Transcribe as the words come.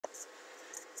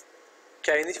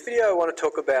Okay, in this video I want to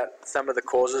talk about some of the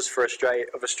causes for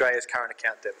Australia's current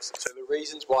account deficit. So the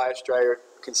reasons why Australia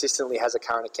consistently has a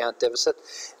current account deficit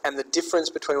and the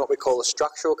difference between what we call a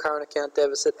structural current account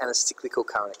deficit and a cyclical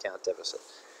current account deficit.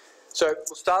 So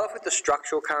we'll start off with the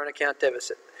structural current account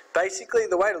deficit. Basically,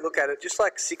 the way to look at it, just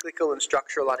like cyclical and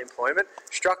structural unemployment,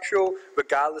 structural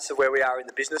regardless of where we are in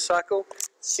the business cycle,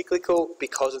 cyclical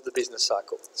because of the business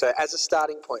cycle. So as a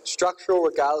starting point, structural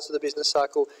regardless of the business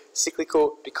cycle,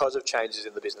 cyclical because of changes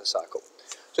in the business cycle.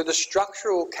 So the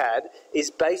structural CAD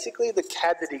is basically the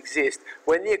CAD that exists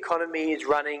when the economy is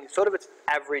running sort of its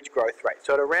average growth rate,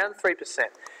 so at around 3%.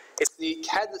 It's the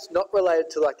CAD that's not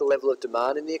related to like the level of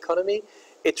demand in the economy.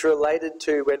 It's related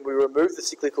to when we remove the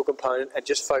cyclical component and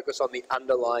just focus on the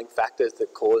underlying factors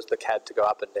that cause the CAD to go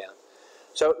up and down.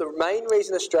 So the main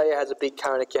reason Australia has a big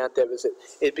current account deficit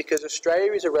is because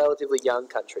Australia is a relatively young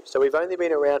country. So we've only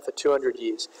been around for 200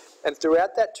 years. And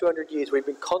throughout that 200 years, we've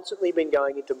constantly been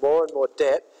going into more and more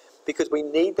debt because we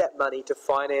need that money to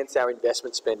finance our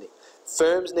investment spending.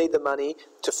 Firms need the money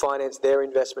to finance their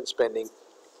investment spending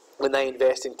when they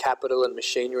invest in capital and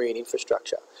machinery and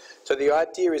infrastructure. So the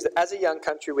idea is that as a young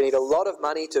country, we need a lot of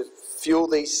money to fuel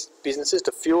these businesses,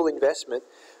 to fuel investment,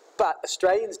 but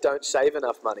Australians don't save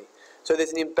enough money. So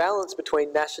there's an imbalance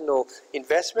between national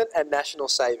investment and national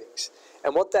savings.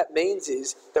 And what that means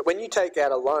is that when you take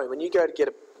out a loan, when you go to get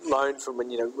a loan from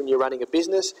when you're running a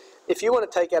business, if you want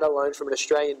to take out a loan from an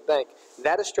Australian bank,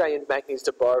 that Australian bank needs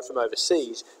to borrow from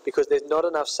overseas because there's not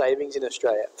enough savings in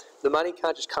Australia. The money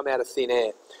can't just come out of thin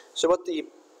air. So what the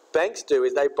banks do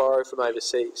is they borrow from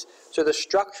overseas. So the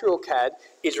structural CAD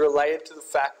is related to the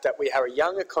fact that we have a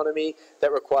young economy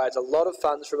that requires a lot of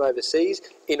funds from overseas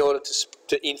in order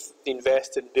to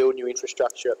invest and build new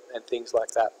infrastructure and things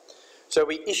like that. So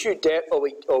we issue debt, or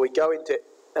we go into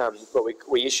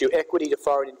we issue equity to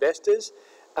foreign investors,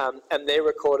 and they're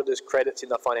recorded as credits in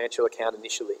the financial account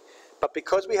initially. But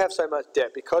because we have so much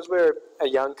debt, because we're a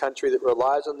young country that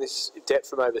relies on this debt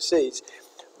from overseas,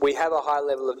 we have a high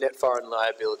level of net foreign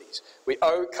liabilities. We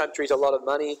owe countries a lot of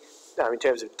money in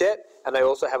terms of debt, and they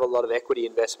also have a lot of equity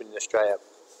investment in Australia.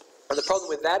 And the problem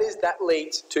with that is that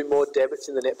leads to more debits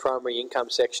in the net primary income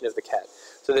section of the CAD.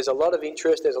 So there's a lot of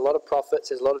interest, there's a lot of profits,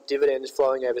 there's a lot of dividends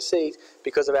flowing overseas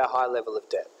because of our high level of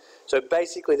debt. So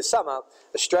basically, to sum up,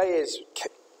 Australia's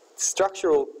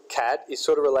structural CAD is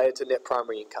sort of related to net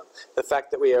primary income. The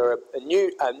fact that we are a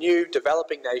new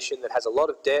developing nation that has a lot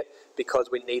of debt because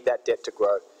we need that debt to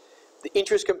grow. The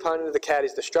interest component of the CAD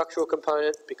is the structural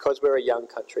component because we're a young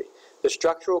country. The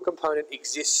structural component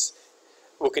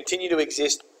will continue to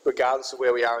exist regardless of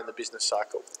where we are in the business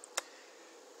cycle.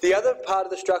 The other part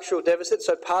of the structural deficit,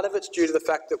 so part of it's due to the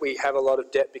fact that we have a lot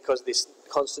of debt because of this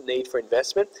constant need for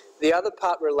investment. The other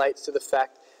part relates to the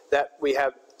fact that we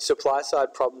have supply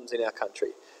side problems in our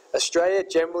country. Australia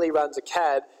generally runs a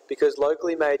CAD because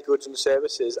locally made goods and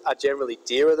services are generally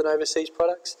dearer than overseas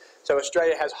products. So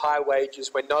Australia has high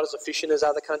wages, we're not as efficient as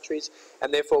other countries,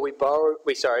 and therefore we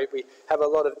have a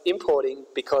lot of importing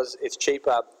because it's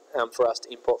cheaper for us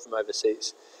to import from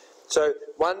overseas. So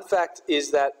one fact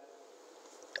is that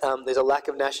there's a lack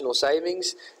of national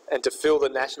savings, and to fill the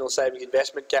national savings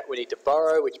investment gap we need to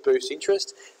borrow, which boosts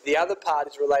interest. The other part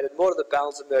is related more to the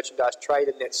balance of merchandise trade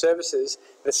and net services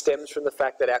that stems from the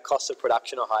fact that our costs of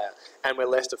production are higher and we're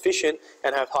less efficient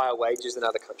and have higher wages than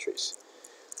other countries.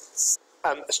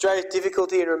 Australia's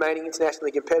difficulty in remaining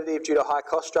internationally competitive due to high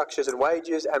cost structures and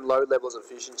wages and low levels of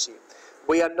efficiency.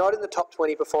 We are not in the top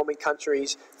 20 performing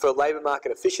countries for labour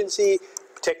market efficiency,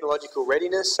 technological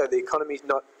readiness, so the economy is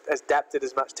not adapted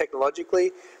as much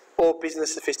technologically, or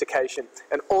business sophistication.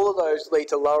 And all of those lead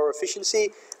to lower efficiency,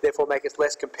 therefore make us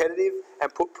less competitive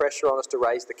and put pressure on us to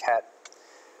raise the CAD.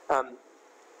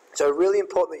 So really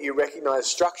important that you recognise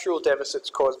structural deficits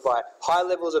caused by high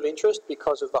levels of interest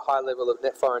because of the high level of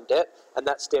net foreign debt, and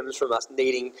that stems from us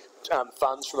needing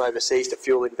funds from overseas to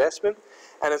fuel investment.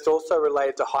 And it's also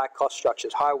related to high cost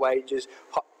structures, high wages,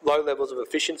 low levels of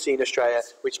efficiency in Australia,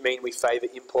 which mean we favour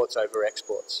imports over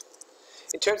exports.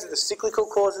 In terms of the cyclical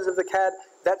causes of the CAD,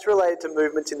 that's related to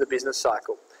movements in the business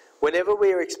cycle. Whenever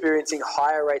we are experiencing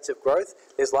higher rates of growth,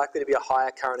 there's likely to be a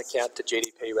higher current account to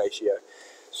GDP ratio.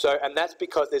 And that's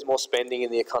because there's more spending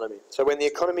in the economy. So when the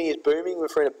economy is booming,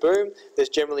 if we're in a boom, there's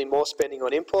generally more spending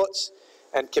on imports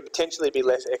and can potentially be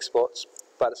less exports,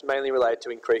 but it's mainly related to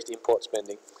increased import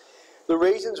spending. The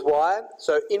reasons why,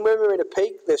 when we're in a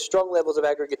peak, there's strong levels of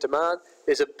aggregate demand,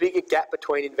 there's a bigger gap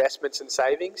between investments and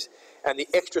savings, and the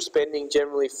extra spending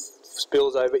generally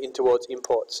spills over in towards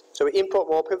imports. So we import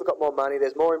more, people got more money,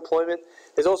 there's more employment,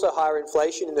 there's also higher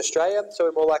inflation in Australia, so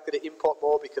we're more likely to import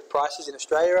more because prices in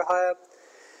Australia are higher.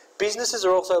 Businesses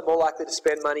are also more likely to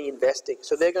spend money investing,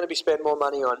 so they're going to spend more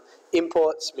money on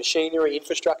imports, machinery,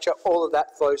 infrastructure. All of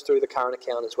that flows through the current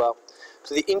account as well.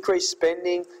 So the increased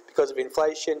spending because of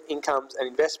inflation, incomes and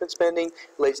investment spending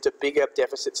leads to bigger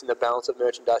deficits in the balance of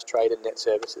merchandise trade and net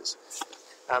services.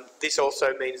 This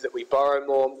also means that we borrow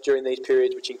more during these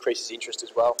periods, which increases interest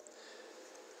as well.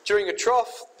 During a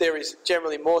trough, there is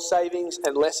generally more savings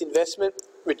and less investment,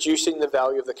 reducing the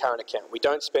value of the current account. We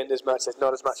don't spend as much, there's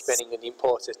not as much spending in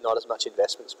imports, there's not as much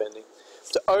investment spending.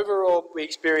 So overall, we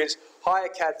experience higher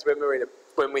CADs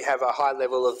when we have a high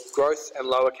level of growth, and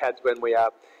lower CADs when we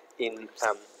are in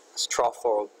trough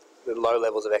or the low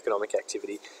levels of economic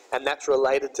activity. And that's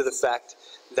related to the fact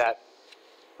that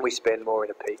we spend more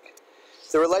in a peak.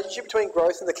 The relationship between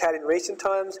growth and the CAD in recent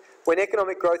times: when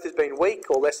economic growth has been weak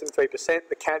or less than 3%,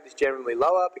 the CAD is generally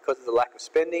lower because of the lack of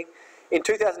spending. In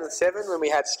 2007, when we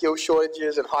had skill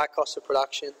shortages and high costs of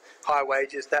production, high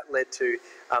wages, that led to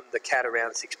the CAD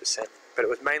around 6%, but it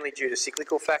was mainly due to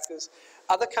cyclical factors.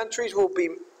 Other countries will be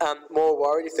more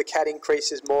worried if the CAD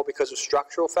increases more because of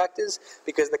structural factors,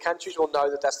 because the countries will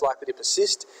know that that's likely to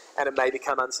persist and it may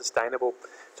become unsustainable.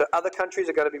 So other countries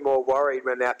are going to be more worried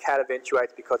when our CAD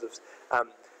eventuates because of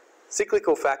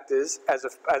cyclical factors,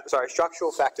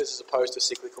 structural factors as opposed to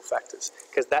cyclical factors,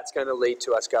 because that's going to lead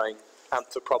to us going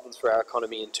to problems for our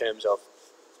economy in terms of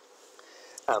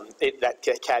that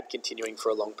CAD continuing for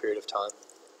a long period of time.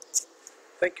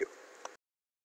 Thank you.